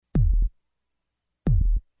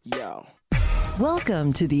Yo.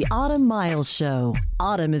 Welcome to the Autumn Miles Show.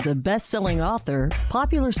 Autumn is a best-selling author,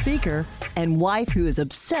 popular speaker, and wife who is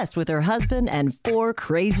obsessed with her husband and 4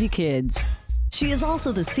 crazy kids. She is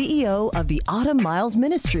also the CEO of the Autumn Miles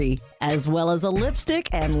Ministry, as well as a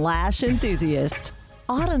lipstick and lash enthusiast.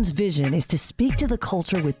 Autumn's vision is to speak to the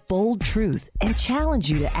culture with bold truth and challenge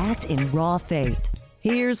you to act in raw faith.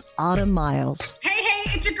 Here's Autumn Miles. Hey,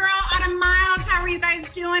 it's your girl, Autumn Miles. How are you guys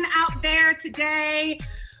doing out there today?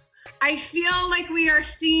 I feel like we are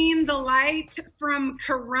seeing the light from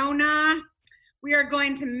Corona. We are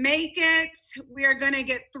going to make it. We are going to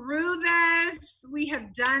get through this. We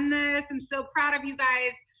have done this. I'm so proud of you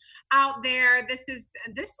guys out there. This has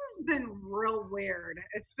been real weird.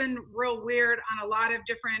 It's been real weird on a lot of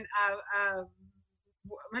different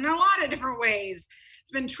in a lot of different ways.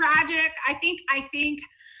 It's been tragic. I think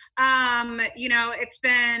it's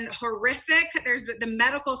been horrific. The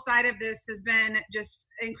medical side of this has been just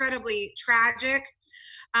incredibly tragic.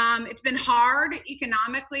 It's been hard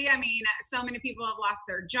economically. I mean, so many people have lost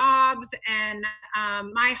their jobs, and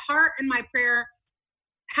my heart and my prayer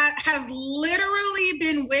has literally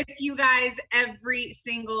been with you guys every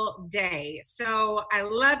single day. So I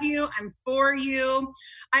love you. I'm for you.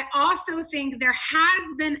 I also think there has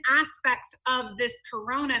been aspects of this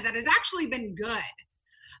Corona that has actually been good.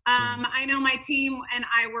 I know my team and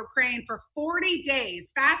I were praying for 40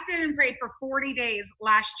 days, fasted and prayed for 40 days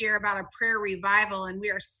last year about a prayer revival. And we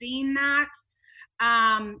are seeing that.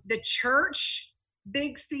 The church,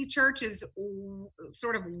 Big C Church, is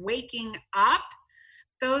sort of waking up.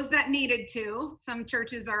 Those that needed to. Some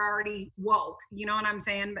churches are already woke, you know what I'm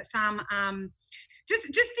saying? But some,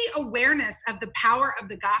 just the awareness of the power of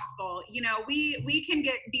the gospel. You know, we can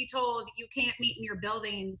be told you can't meet in your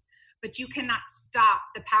buildings, but you cannot stop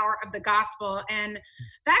the power of the gospel. And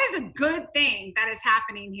that is a good thing that is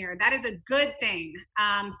happening here. That is a good thing.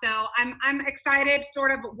 So I'm excited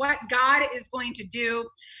sort of what God is going to do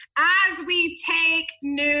as we take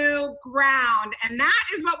new ground. And that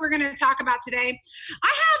is what we're going to talk about today.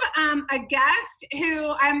 I have a guest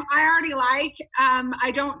who I already like.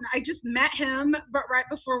 I just met him, but right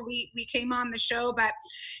before we came on the show, but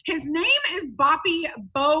his name is Boppi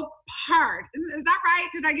Boppart. Is that right?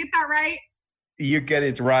 Did I get that right? You get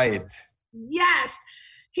it right. Yes.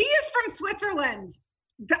 He is from Switzerland.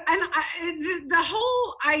 The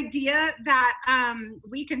whole idea that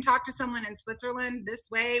we can talk to someone in Switzerland this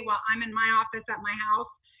way while I'm in my office at my house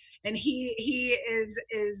and he is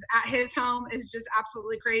at his home is just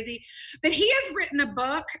absolutely crazy. But he has written a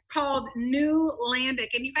book called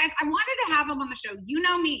Newlandic. And you guys, I wanted to have him on the show. You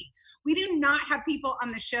know me. We do not have people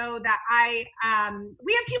on the show that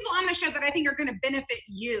we have people on the show that I think are going to benefit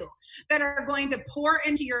you, that are going to pour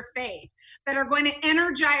into your faith, that are going to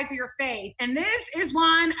energize your faith. And this is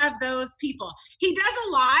one of those people. He does a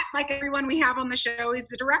lot, like everyone we have on the show. He's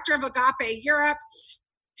the director of Agape Europe.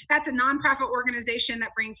 That's a nonprofit organization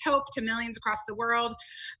that brings hope to millions across the world.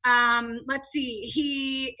 Let's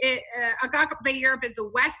see. Agape Europe is a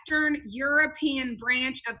Western European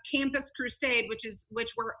branch of Campus Crusade, which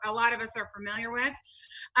a lot of us are familiar with.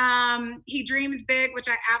 He dreams big, which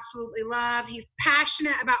I absolutely love. He's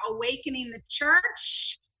passionate about awakening the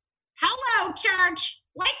church. Hello, church.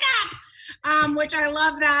 Wake up. Which I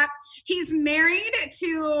love that. He's married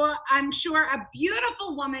to, I'm sure, a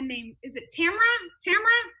beautiful woman named, is it Tamara?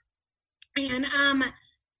 And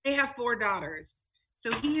they have 4 daughters.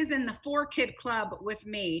 So he is in the 4-kid club with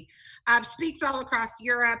me, speaks all across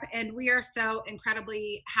Europe, and we are so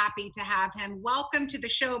incredibly happy to have him. Welcome to the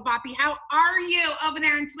show, Boppi. How are you over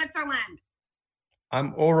there in Switzerland?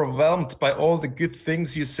 I'm overwhelmed by all the good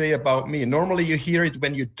things you say about me. Normally you hear it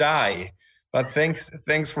when you die. But thanks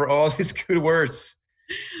for all these good words.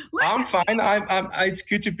 Listen. I'm fine. It's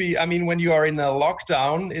good to be. I mean, when you are in a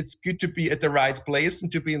lockdown, it's good to be at the right place,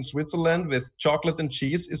 and to be in Switzerland with chocolate and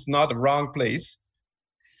cheese is not a wrong place.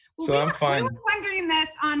 Well, so I'm fine. We were wondering this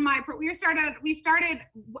on we started.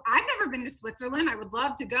 I've never been to Switzerland. I would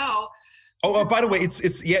love to go. Oh, by the way,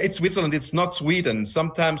 it's Switzerland. It's not Sweden.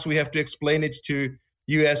 Sometimes we have to explain it to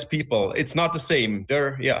U.S. people. It's not the same.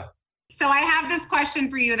 Yeah. So I have this question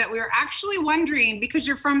for you that we were actually wondering, because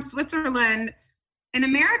you're from Switzerland. In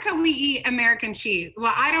America, we eat American cheese.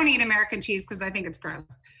 Well, I don't eat American cheese because I think it's gross.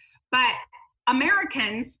 But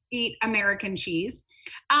Americans eat American cheese.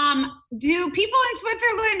 Do people in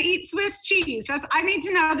Switzerland eat Swiss cheese? I need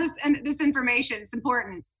to know this information. It's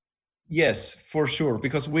important. Yes, for sure,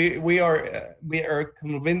 because we are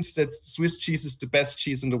convinced that Swiss cheese is the best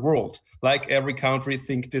cheese in the world. Like every country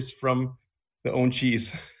think this from their own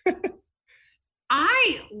cheese.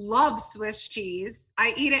 I love Swiss cheese.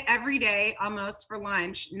 I eat it every day almost for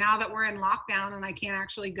lunch. Now that we're in lockdown and I can't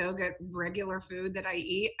actually go get regular food that I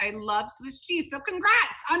eat, I love Swiss cheese. So congrats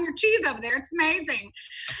on your cheese over there. It's amazing.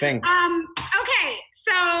 Thanks. Okay,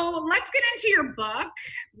 so let's get into your book,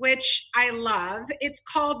 which I love. It's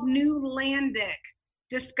called Newlandic,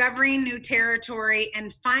 Discovering New Territory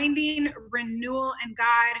and Finding Renewal in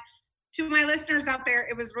God. To my listeners out there,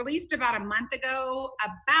 it was released about a month ago,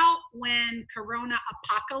 about when Corona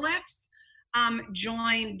apocalypse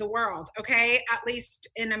joined the world, okay? At least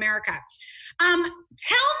in America. Tell me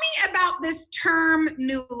about this term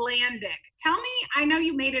Newlandic. Tell me, I know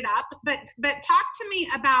you made it up, but talk to me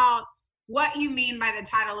about what you mean by the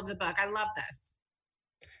title of the book. I love this.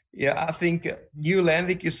 Yeah, I think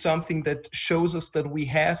Newlandic is something that shows us that we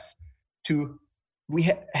have to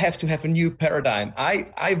have a new paradigm.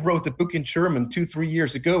 I wrote the book in German 2-3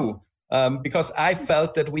 years ago because I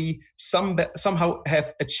felt that we somehow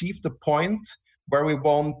have achieved the point where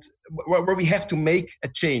we have to make a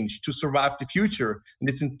change to survive the future. And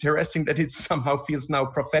it's interesting that it somehow feels now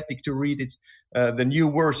prophetic to read it, the new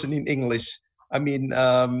version in English. I mean,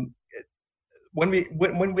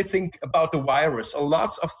 when we think about the virus,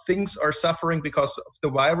 lots of things are suffering because of the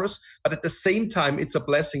virus, but at the same time, it's a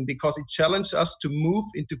blessing because it challenged us to move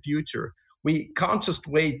into future. We can't just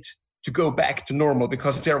wait to go back to normal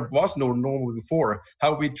because there was no normal before.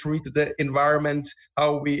 How we treated the environment,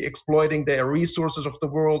 how we exploiting the resources of the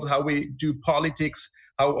world, how we do politics,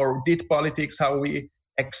 how we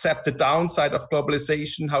accept the downside of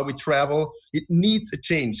globalization, how we travel. It needs a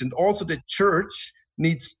change. And also the church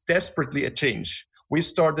needs desperately a change. We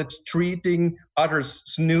started treating others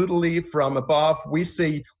snootily from above. We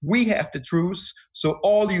say we have the truth, so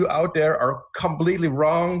all you out there are completely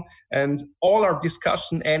wrong, and all our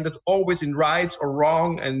discussion ended always in right or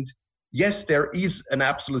wrong. And yes, there is an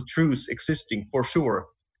absolute truth existing for sure,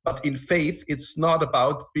 but in faith, it's not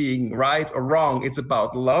about being right or wrong. It's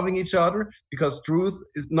about loving each other, because truth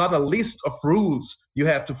is not a list of rules you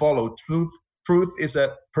have to follow. Truth is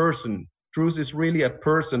a person. Truth is really a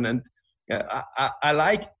person. And I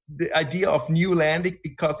like the idea of Newlandic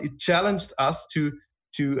because it challenged us to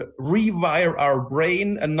rewire our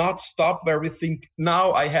brain and not stop where we think,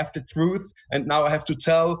 now I have the truth and now I have to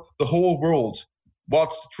tell the whole world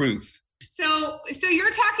what's the truth. So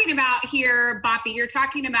you're talking about here, Boppi, you're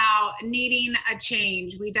talking about needing a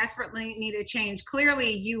change. We desperately need a change.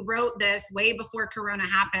 Clearly, you wrote this way before Corona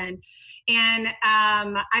happened. And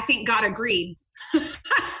I think God agreed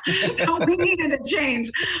that we needed a change.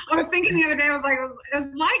 I was thinking the other day, I was like,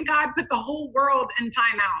 it's like God put the whole world in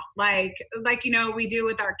timeout, like we do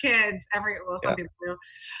with our kids. Some people do.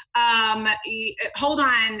 Hold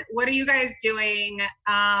on, what are you guys doing?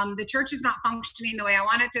 The church is not functioning the way I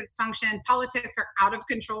want it to function. Politics are out of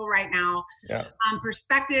control right now. Yeah.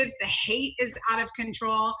 Perspectives, the hate is out of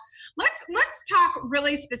control. Let's talk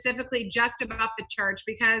really specifically just about the church,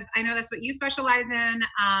 because I know that's what you specialize in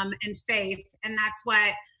faith, and that's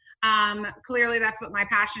what clearly that's what my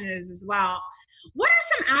passion is as well. What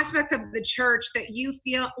are some aspects of the church that you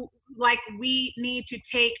feel like we need to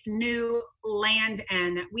take new land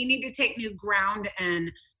in? We need to take new ground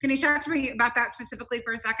in. Can you talk to me about that specifically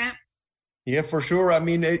for a second? Yeah, for sure. I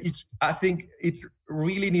mean, I think it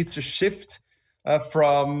really needs a shift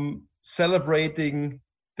from celebrating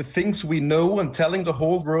the things we know and telling the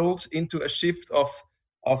whole world into a shift of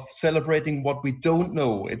celebrating what we don't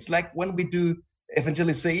know. It's like when we do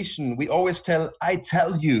evangelization, we always I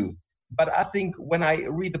tell you. But I think when I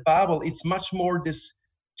read the Bible, it's much more this,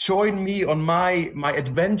 join me on my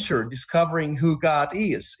adventure, discovering who God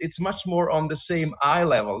is. It's much more on the same eye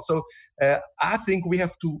level. So I think we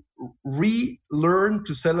have to relearn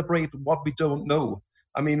to celebrate what we don't know.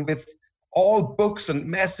 I mean, with all books and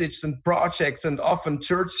messages and projects and often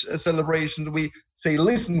church celebrations, we say,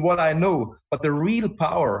 listen what I know, but the real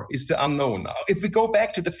power is the unknown. If we go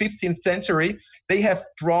back to the 15th century, they have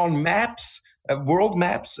drawn maps, world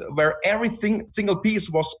maps, where single piece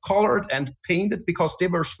was colored and painted because they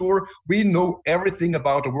were sure we know everything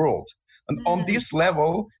about the world. And on this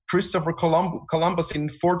level, Christopher Columbus in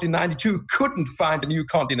 1492 couldn't find a new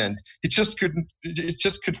continent. He just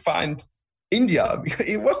could find India.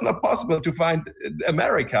 It was not possible to find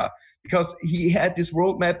America because he had this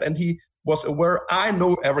world map and he was aware, I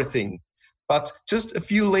know everything. But just a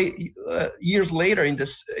few years later, in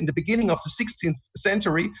the beginning of the 16th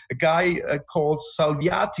century, a guy called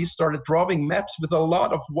Salviati started drawing maps with a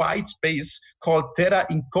lot of white space called terra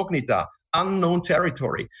incognita, unknown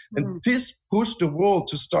territory. And this pushed the world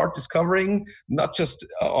to start discovering not just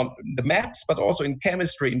on the maps, but also in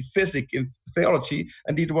chemistry, in physics, in theology.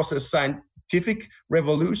 And it was a scientific scientific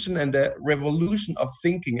revolution and a revolution of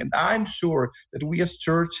thinking. And I'm sure that we as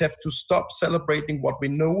church have to stop celebrating what we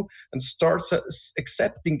know and start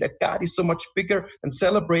accepting that God is so much bigger, and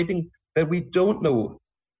celebrating that we don't know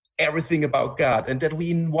everything about God, and that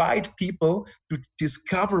we invite people to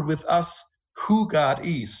discover with us who God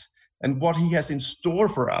is and what he has in store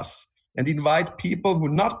for us, and invite people who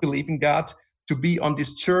not believe in God to be on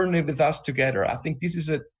this journey with us together. I think this is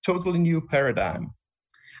a totally new paradigm.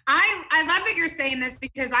 I love that you're saying this,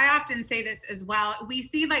 because I often say this as well. We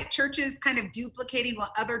see like churches kind of duplicating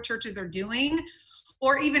what other churches are doing,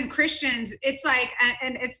 or even Christians. It's like,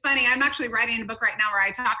 and it's funny, I'm actually writing a book right now where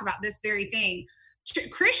I talk about this very thing.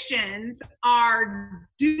 Christians are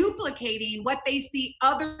duplicating what they see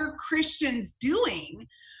other Christians doing,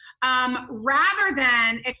 rather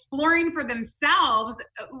than exploring for themselves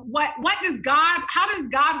how does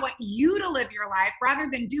God want you to live your life, rather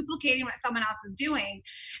than duplicating what someone else is doing.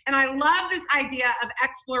 And I love this idea of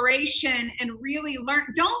exploration and really learn.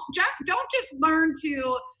 Don't just learn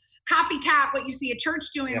to copycat what you see a church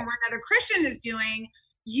doing or what another Christian is doing.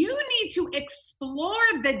 You need to explore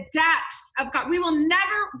the depths of God. We will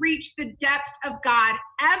never reach the depths of God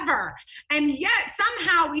ever. And yet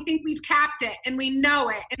somehow we think we've capped it and we know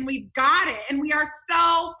it and we've got it, and we are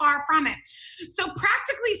so far from it. So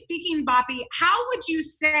practically speaking, Boppi, how would you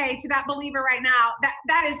say to that believer right now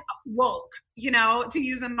that is woke, to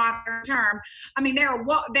use a modern term? I mean, they're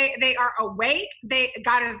woke, they are awake.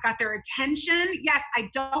 God has got their attention. Yes, I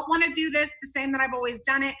don't want to do this the same that I've always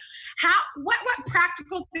done it. What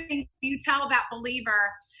practical thing do you tell that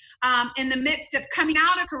believer in the midst of coming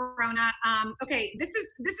out of Corona? Okay, these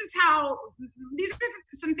are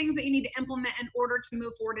some things that you need to implement in order to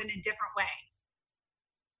move forward in a different way.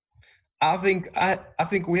 I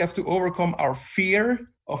think we have to overcome our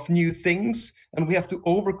fear of new things, and we have to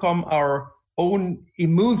overcome our own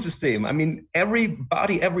immune system. I mean,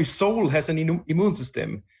 every soul has an immune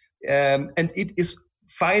system, and it is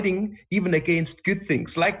fighting even against good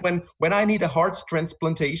things. Like when I need a heart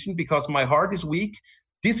transplantation because my heart is weak,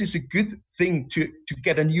 this is a good thing to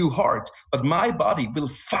get a new heart, but my body will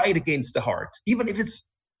fight against the heart, even if it's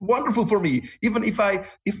wonderful for me, even if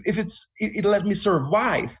it let me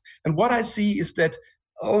survive. And what I see is that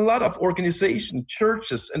a lot of organizations,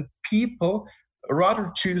 churches, and people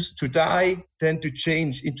rather choose to die than to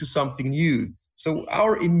change into something new. So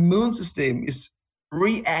our immune system is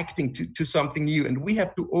reacting to something new, and we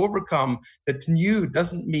have to overcome that. New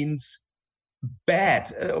doesn't mean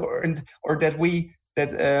bad, or that we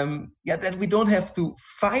don't have to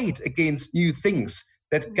fight against new things.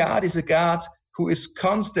 That God is a God who is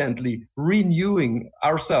constantly renewing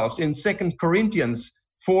ourselves. In 2 Corinthians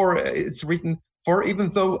 4, it's written, "For even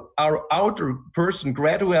though our outer person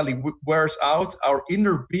gradually wears out, our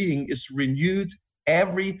inner being is renewed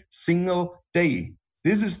every single day."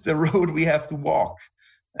 This is the road we have to walk.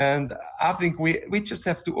 And I think we just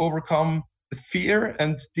have to overcome the fear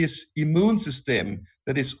and this immune system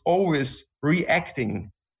that is always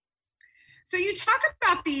reacting. So you talk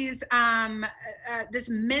about this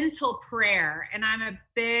mental prayer, and I'm a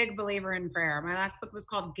big believer in prayer. My last book was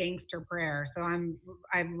called Gangster Prayer, so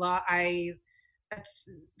that's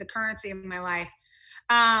the currency of my life.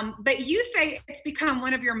 But you say it's become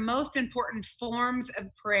one of your most important forms of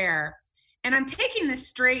prayer. And I'm taking this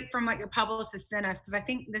straight from what your publicist sent us, because I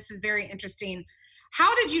think this is very interesting.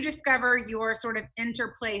 How did you discover your sort of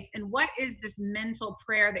interplace, and what is this mental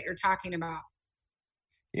prayer that you're talking about?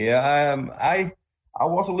 Yeah, I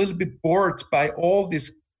was a little bit bored by all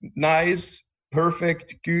this nice,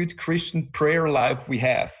 perfect, good Christian prayer life we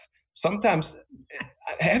have. Sometimes,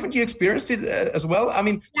 haven't you experienced it as well? I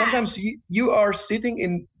mean, yes. Sometimes you are sitting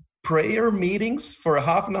in prayer meetings for a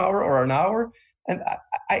half an hour or an hour, and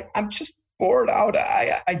I'm just bored out.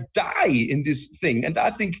 I die in this thing, and I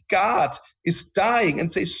think God is dying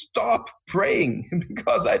and say, "Stop praying,"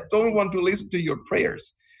 because I don't want to listen to your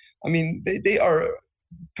prayers. I mean, they are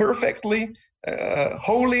perfectly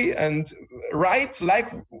holy and right, like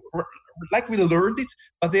we learned it,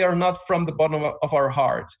 but they are not from the bottom of our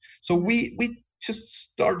heart. So we just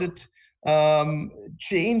started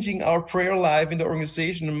changing our prayer life in the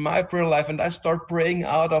organization, my prayer life, and I start praying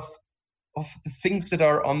out of the things that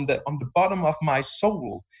are on the bottom of my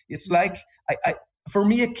soul. It's like for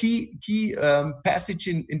me, a key passage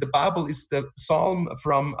in the Bible is the Psalm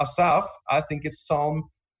from Asaph. I think it's Psalm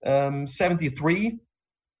 73,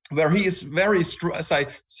 where he is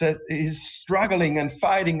he's struggling and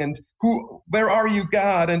fighting, and where are you,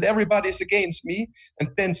 God? And everybody's against me. And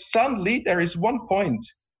then suddenly there is one point,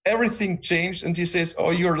 everything changed, and he says,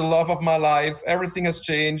 "Oh, you're the love of my life. Everything has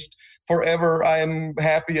changed forever. I am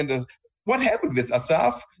happy." And what happened with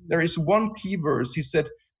Asaph? There is one key verse. He said,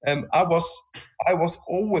 I was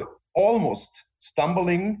almost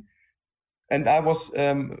stumbling, and I was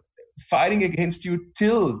fighting against you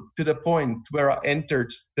to the point where I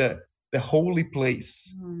entered the holy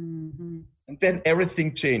place. Mm-hmm. And then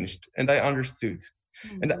everything changed, and I understood.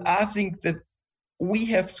 Mm-hmm. And I think that we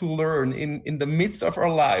have to learn in the midst of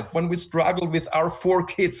our life, when we struggle with our 4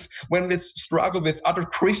 kids, when we struggle with other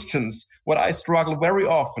Christians, what I struggle very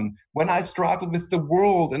often, when I struggle with the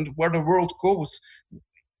world and where the world goes,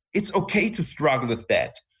 it's okay to struggle with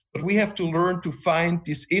that. But we have to learn to find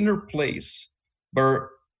this inner place where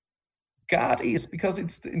God is, because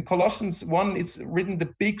it's in Colossians 1, it's written,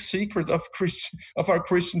 the big secret of our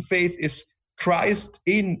Christian faith is Christ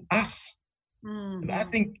in us. Mm-hmm. And I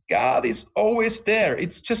think God is always there.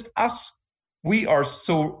 It's just us. We are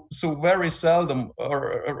so very seldom,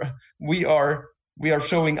 or we are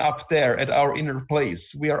showing up there at our inner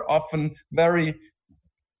place. We are often very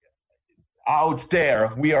out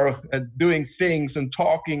there. We are doing things and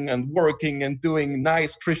talking and working and doing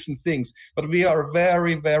nice Christian things, but we are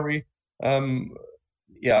very, very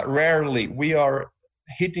rarely we are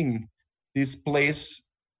hitting this place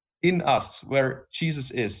in us where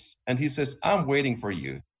Jesus is, and he says, I'm waiting for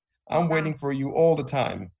you. I'm waiting for you all the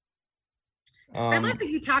time. I love that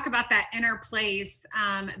you talk about that inner place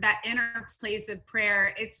of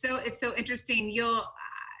prayer. It's so interesting. You'll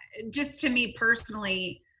just, to me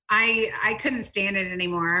personally, I couldn't stand it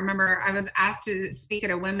anymore. I remember I was asked to speak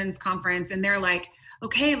at a women's conference, and they're like,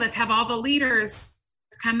 okay, let's have all the leaders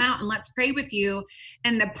come out and let's pray with you.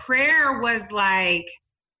 And the prayer was like,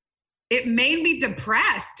 it made me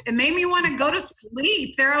depressed. It made me want to go to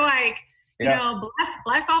sleep. They're like, you know,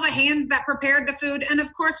 bless all the hands that prepared the food. And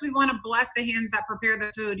of course we want to bless the hands that prepare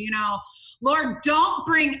the food. You know, Lord, don't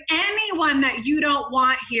bring anyone that you don't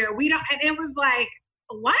want here. We don't. And it was like,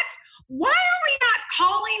 what? Why are we not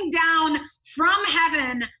calling down from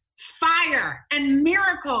heaven fire and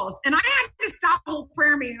miracles? And I had to stop the whole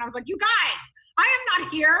prayer meeting. I was like, you guys, I am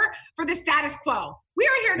not here for the status quo. We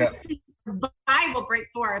are here to see revival break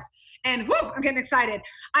forth. And whoo, I'm getting excited.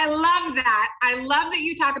 I love that. I love that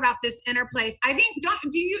you talk about this inner place. I think,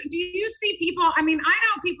 do you see people? I mean, I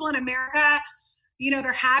know people in America, you know,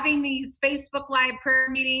 they're having these Facebook Live prayer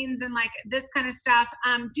meetings and like this kind of stuff.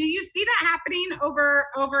 Do you see that happening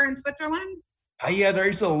over in Switzerland? Yeah, there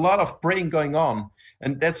is a lot of praying going on,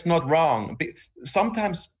 and that's not wrong.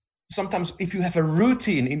 Sometimes if you have a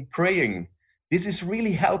routine in praying, this is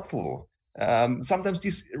really helpful. Sometimes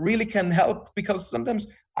this really can help, because sometimes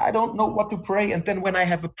I don't know what to pray. And then when I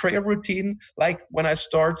have a prayer routine, like when I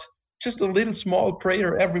start just a little small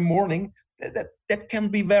prayer every morning, that can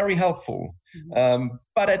be very helpful. Mm-hmm.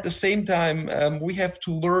 But at the same time, we have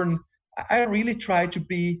to learn. I really try to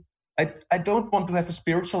be, I don't want to have a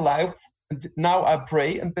spiritual life, and now I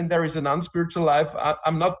pray, and then there is an unspiritual life.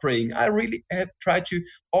 I'm not praying. I really try to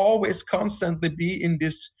always constantly be in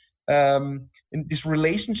this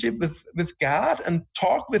relationship with God and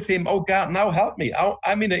talk with him. Oh God, now help me.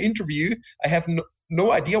 I'm in an interview. I have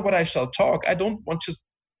no idea what I shall talk. I don't want just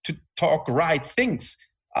to talk right things.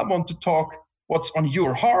 I want to talk what's on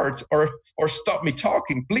your heart, or stop me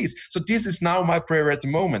talking, please. So this is now my prayer at the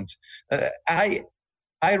moment.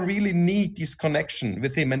 I really need this connection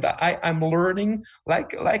with him, and I'm learning,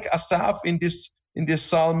 like Asaph in this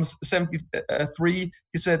Psalms 73.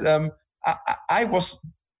 He said, I was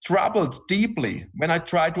troubled deeply when I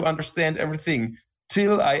tried to understand everything,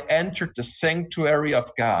 till I entered the sanctuary of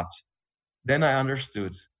God. Then I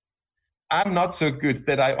understood. I'm not so good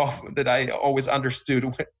that I always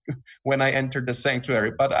understood when I entered the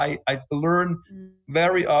sanctuary, but I learn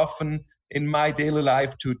very often in my daily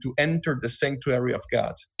life to enter the sanctuary of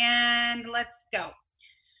God. And let's go.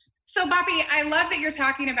 So, Boppi, I love that you're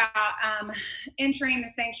talking about entering the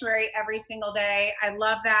sanctuary every single day. I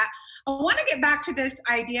love that. I want to get back to this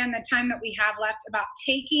idea in the time that we have left about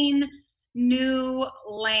taking new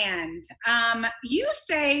land. You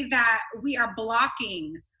say that we are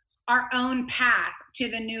blocking our own path to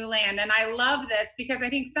the new land. And I love this, because I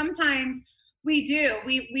think sometimes we do.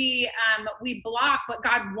 We block what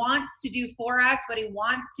God wants to do for us, what he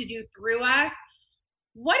wants to do through us.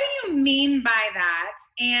 What do you mean by that?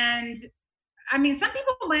 And I mean, some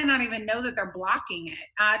people might not even know that they're blocking it.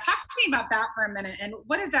 Talk to me about that for a minute. And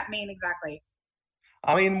what does that mean exactly?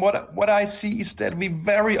 I mean, what I see is that we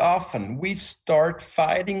very often, we start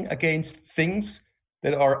fighting against things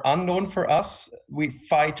that are unknown for us. We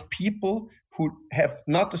fight people who have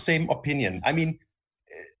not the same opinion. I mean,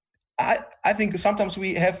 I think sometimes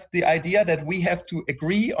we have the idea that we have to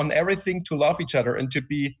agree on everything to love each other and to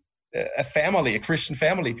be a family, a Christian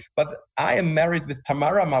family. But I am married with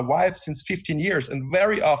Tamara, my wife, since 15 years. And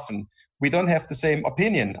very often we don't have the same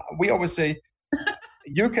opinion. We always say,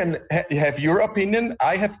 you can have your opinion.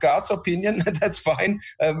 I have God's opinion. That's fine.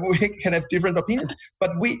 We can have different opinions,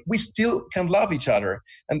 but we still can love each other.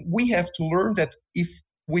 And we have to learn that if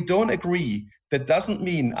we don't agree, that doesn't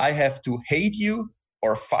mean I have to hate you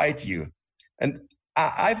or fight you. And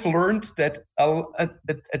I've learned that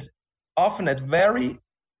often at very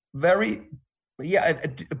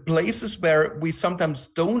at places where we sometimes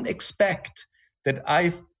don't expect, that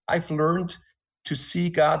I've learned to see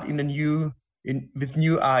God with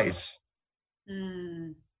new eyes.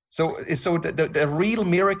 So the real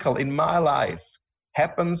miracle in my life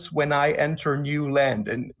happens when I enter new land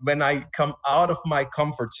and when I come out of my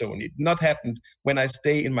comfort zone. It not happened when I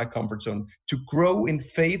stay in my comfort zone. To grow in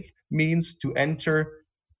faith means to enter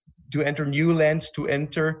new land, to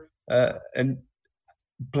enter a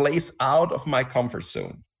place out of my comfort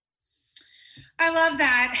zone. I love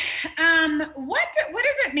that. What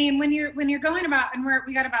does it mean when you're going about, and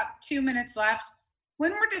we got about 2 minutes left,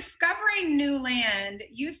 when we're discovering new land?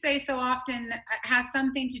 You say so often it has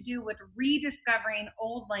something to do with rediscovering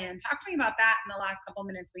old land. Talk to me about that in the last couple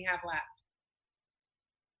minutes we have left.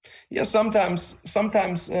 Yeah,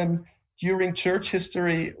 sometimes during church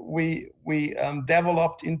history, we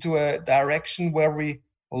developed into a direction where we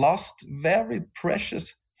lost very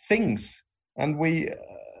precious things, and we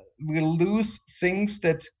lose things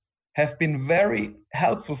that have been very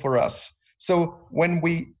helpful for us. So when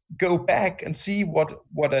we go back and see what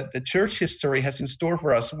the church history has in store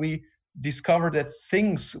for us, we discover that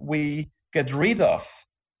things we get rid of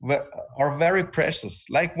are very precious.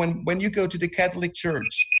 Like when you go to the Catholic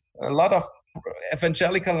Church, a lot of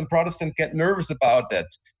evangelical and Protestant get nervous about that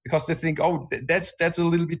because they think, oh, that's a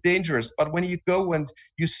little bit dangerous. But when you go and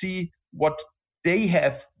you see what they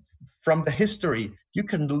have from the history, you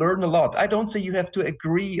can learn a lot. I don't say you have to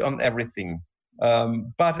agree on everything,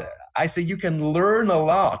 but I say you can learn a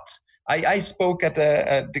lot. I spoke at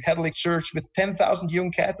the Catholic Church with 10,000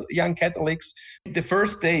 young Catholics. The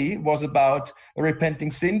first day was about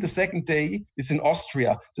repenting sin. The second day is in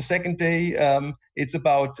Austria. The second day it's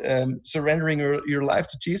about surrendering your life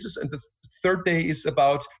to Jesus. And the third day is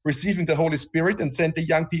about receiving the Holy Spirit and send the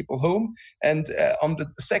young people home. And on the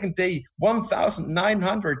second day,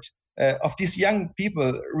 1,900 of these young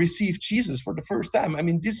people received Jesus for the first time. I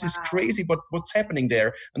mean, this is crazy what's happening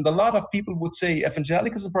there. And a lot of people would say,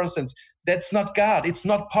 evangelicals and Protestants, that's not God. It's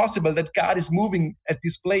not possible that God is moving at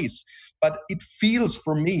this place. But it feels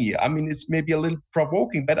for me, I mean, it's maybe a little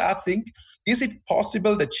provoking, but I think, is it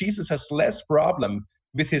possible that Jesus has less problem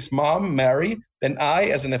with his mom, Mary, than I,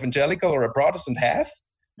 as an evangelical or a Protestant, have?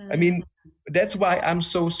 I mean, that's why I'm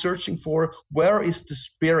so searching for where is the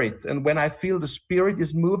Spirit. And when I feel the Spirit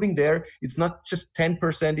is moving there, it's not just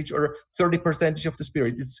 10% or 30% of the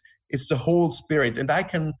Spirit. It's the whole Spirit. And I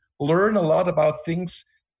can learn a lot about things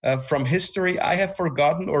from history I have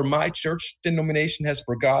forgotten, or my church denomination has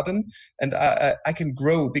forgotten. And I can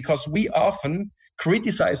grow, because we often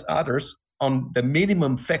criticize others on the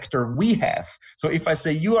minimum factor we have. So if I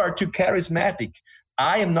say you are too charismatic,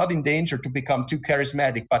 I am not in danger to become too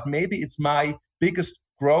charismatic, but maybe it's my biggest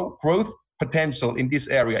growth potential in this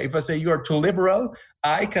area. If I say you are too liberal,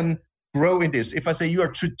 I can grow in this. If I say you are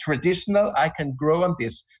too traditional, I can grow on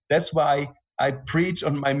this. That's why I preach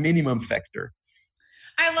on my minimum factor.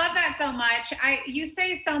 I love that so much. You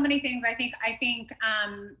say so many things. I think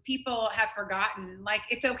people have forgotten. Like,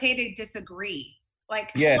 it's okay to disagree.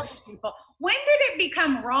 Like, yes. People. When did it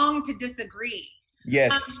become wrong to disagree?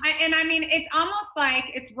 Yes. I mean, it's almost like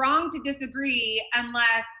it's wrong to disagree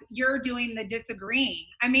unless you're doing the disagreeing.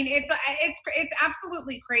 I mean, it's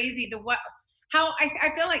absolutely crazy how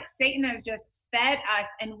I feel like Satan has just fed us,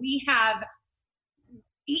 and we have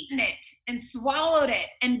eaten it and swallowed it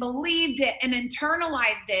and believed it and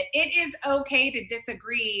internalized it. It is okay to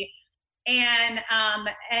disagree. And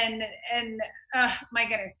my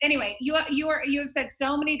goodness. Anyway, you have said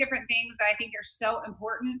so many different things that I think are so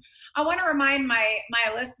important. I want to remind my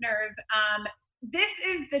listeners, this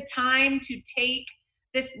is the time to take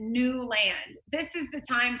this new land. This is the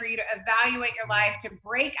time for you to evaluate your life, to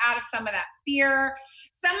break out of some of that fear,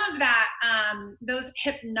 some of that, those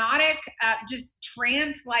hypnotic, just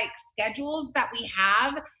trance-like schedules that we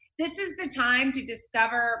have. This is the time to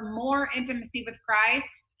discover more intimacy with Christ.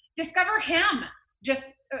 Discover him just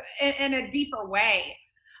in a deeper way.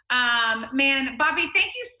 Man, Boppi,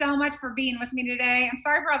 thank you so much for being with me today. I'm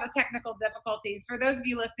sorry for all the technical difficulties. For those of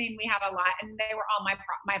you listening, we had a lot, and they were all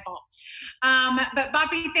my fault. But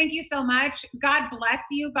Boppi, thank you so much. God bless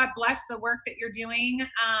you. God bless the work that you're doing.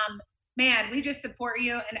 man, we just support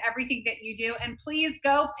you and everything that you do. And please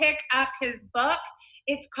go pick up his book.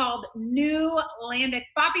 It's called Newlandic.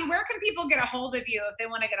 Boppi, where can people get a hold of you if they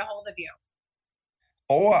want to get a hold of you?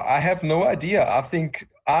 Oh, I have no idea. I think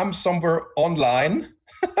I'm somewhere online.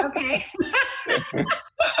 Okay.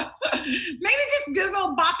 Maybe just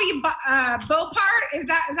Google Boppi Boppart. Is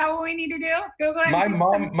that what we need to do? Google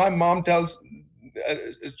it. My mom tells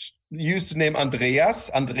used the name Andreas,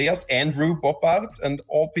 Andrew Boppart, and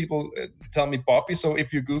all people tell me Boppi. So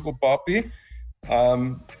if you Google Boppi,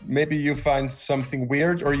 maybe you find something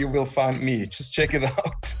weird, or you will find me. Just check it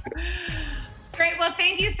out. Great. Well,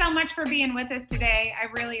 thank you so much for being with us today. I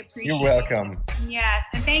really appreciate it. You're welcome. Yes.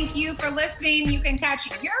 And thank you for listening. You can catch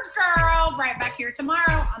your girl right back here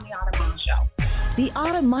tomorrow on the Autumn Miles Show. The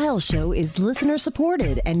Autumn Miles Show is listener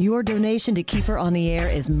supported, and your donation to keep her on the air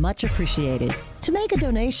is much appreciated. To make a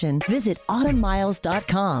donation, visit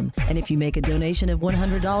autumnmiles.com. And if you make a donation of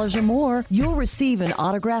 $100 or more, you'll receive an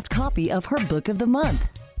autographed copy of her book of the month.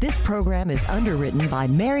 This program is underwritten by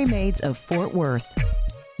Mary Maids of Fort Worth.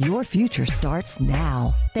 Your future starts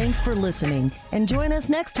now. Thanks for listening, and join us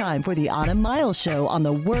next time for the Autumn Miles Show on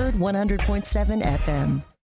the Word 100.7 FM.